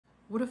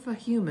What if a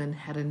human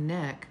had a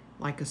neck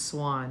like a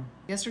swan?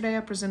 Yesterday,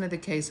 I presented the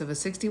case of a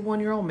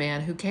 61-year-old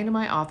man who came to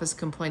my office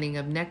complaining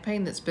of neck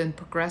pain that's been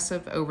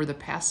progressive over the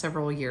past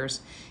several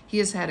years. He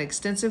has had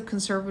extensive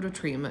conservative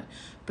treatment,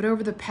 but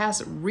over the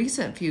past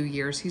recent few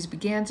years, he's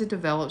began to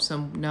develop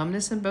some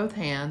numbness in both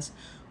hands,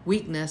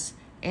 weakness,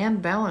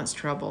 and balance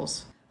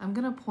troubles. I'm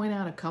going to point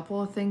out a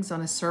couple of things on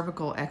his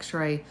cervical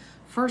x-ray.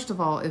 First of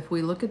all, if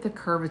we look at the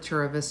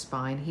curvature of his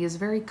spine, he is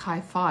very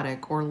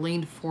kyphotic or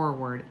leaned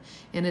forward.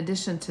 In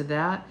addition to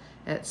that,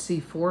 at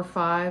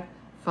C4-5,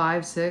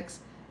 5-6,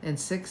 and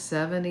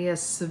 6-7, he has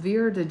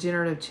severe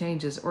degenerative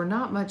changes or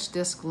not much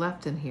disc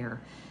left in here.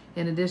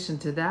 In addition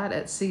to that,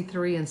 at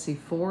C3 and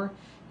C4,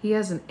 he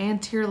has an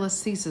anterior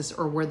listhesis,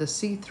 or where the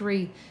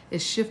C3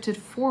 is shifted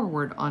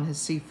forward on his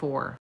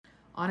C4.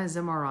 On his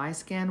MRI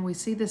scan, we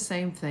see the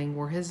same thing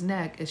where his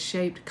neck is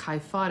shaped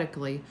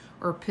kyphotically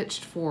or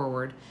pitched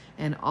forward,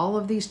 and all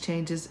of these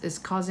changes is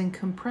causing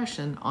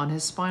compression on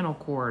his spinal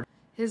cord.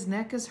 His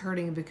neck is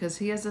hurting because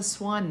he has a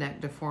swan neck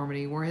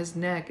deformity where his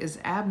neck is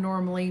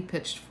abnormally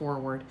pitched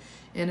forward.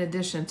 In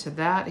addition to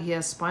that, he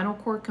has spinal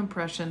cord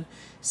compression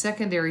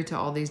secondary to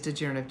all these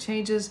degenerative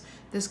changes,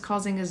 this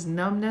causing his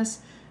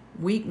numbness,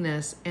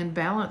 weakness, and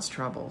balance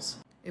troubles.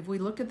 If we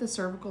look at the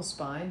cervical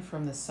spine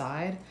from the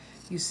side,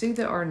 you see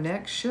that our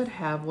neck should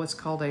have what's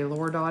called a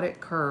lordotic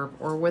curve,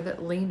 or with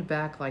it leaned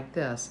back like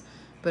this.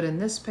 But in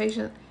this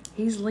patient,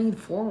 he's leaned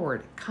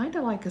forward, kind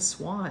of like a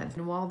swan.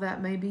 And while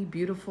that may be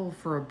beautiful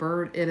for a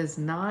bird, it is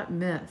not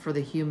meant for the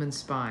human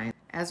spine.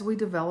 As we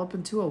develop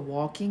into a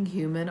walking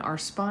human, our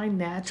spine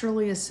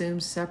naturally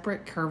assumes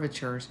separate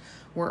curvatures,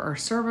 where our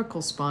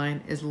cervical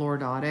spine is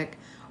lordotic,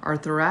 our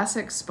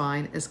thoracic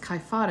spine is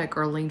kyphotic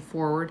or leaned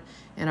forward,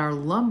 and our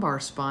lumbar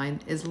spine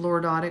is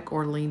lordotic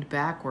or leaned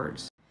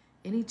backwards.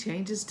 Any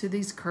changes to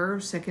these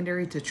curves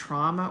secondary to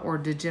trauma or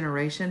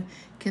degeneration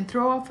can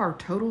throw off our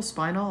total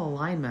spinal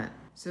alignment.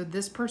 So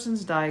this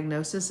person's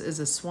diagnosis is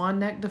a swan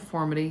neck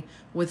deformity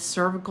with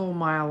cervical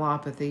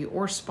myelopathy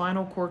or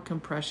spinal cord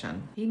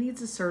compression. He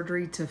needs a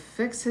surgery to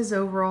fix his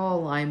overall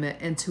alignment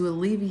and to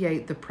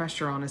alleviate the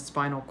pressure on his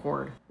spinal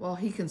cord. While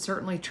he can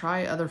certainly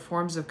try other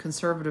forms of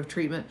conservative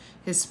treatment,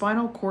 his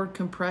spinal cord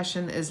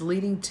compression is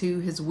leading to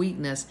his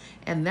weakness,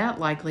 and that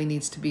likely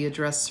needs to be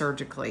addressed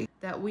surgically.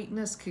 That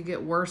weakness could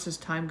get worse as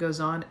time goes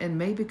on and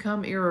may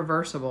become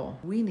irreversible.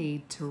 We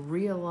need to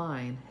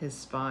realign his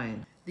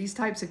spine. These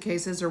types of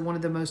cases are one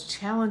of the most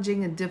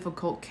challenging and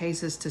difficult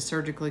cases to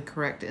surgically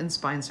correct in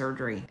spine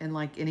surgery. And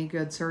like any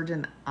good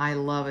surgeon, I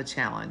love a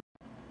challenge.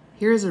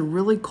 Here's a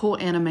really cool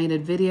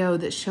animated video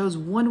that shows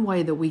one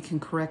way that we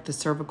can correct a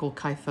cervical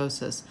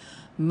kyphosis.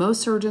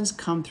 Most surgeons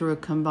come through a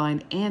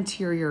combined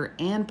anterior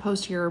and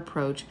posterior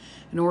approach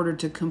in order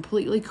to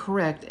completely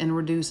correct and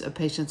reduce a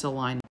patient's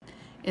alignment.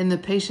 In the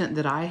patient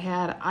that I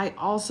had, I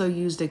also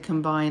used a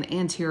combined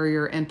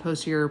anterior and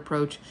posterior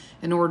approach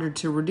in order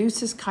to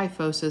reduce his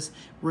kyphosis,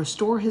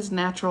 restore his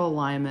natural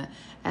alignment,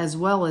 as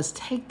well as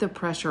take the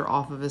pressure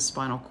off of his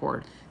spinal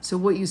cord. So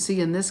what you see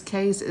in this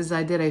case is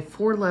I did a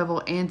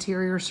 4-level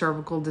anterior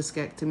cervical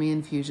discectomy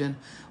infusion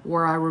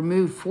where I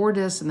removed 4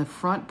 discs in the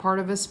front part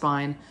of his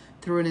spine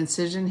through an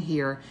incision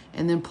here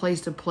and then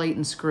placed a plate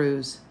and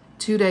screws.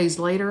 2 days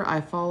later, I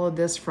followed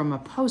this from a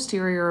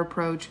posterior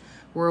approach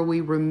where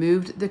we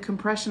removed the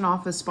compression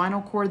off the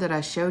spinal cord that I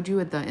showed you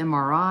at the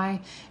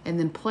MRI and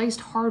then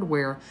placed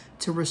hardware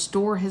to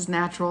restore his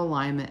natural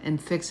alignment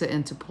and fix it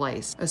into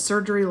place. A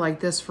surgery like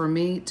this for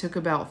me took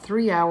about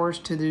 3 hours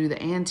to do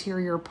the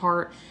anterior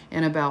part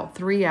and about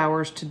 3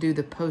 hours to do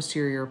the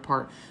posterior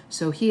part.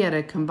 So he had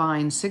a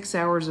combined 6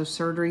 hours of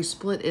surgery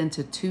split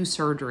into 2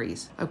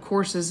 surgeries. Of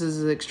course, this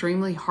is an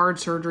extremely hard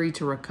surgery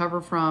to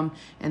recover from,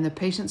 and the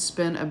patient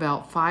spent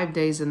about 5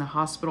 days in the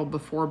hospital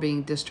before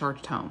being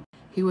discharged home.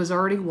 He was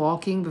already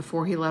walking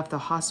before he left the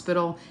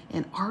hospital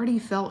and already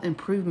felt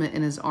improvement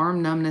in his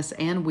arm numbness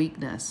and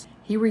weakness.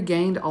 He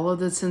regained all of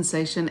the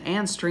sensation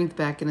and strength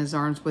back in his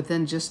arms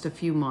within just a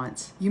few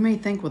months. You may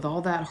think with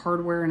all that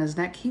hardware in his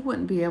neck, he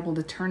wouldn't be able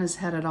to turn his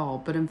head at all,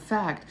 but in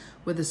fact,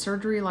 with a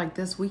surgery like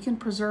this, we can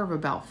preserve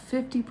about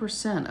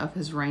 50% of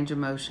his range of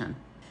motion.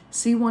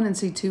 C1 and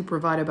C2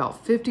 provide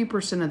about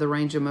 50% of the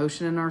range of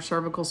motion in our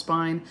cervical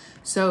spine,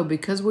 so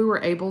because we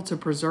were able to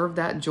preserve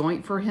that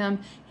joint for him,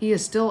 he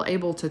is still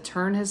able to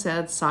turn his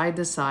head side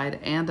to side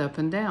and up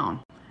and down.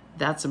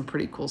 That's some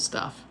pretty cool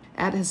stuff.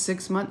 At his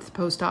 6-month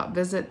post-op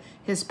visit,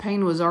 his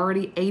pain was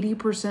already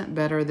 80%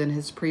 better than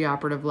his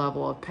preoperative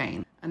level of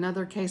pain.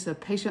 Another case of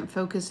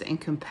patient-focused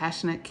and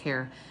compassionate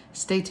care.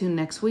 Stay tuned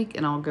next week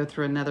and I'll go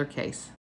through another case.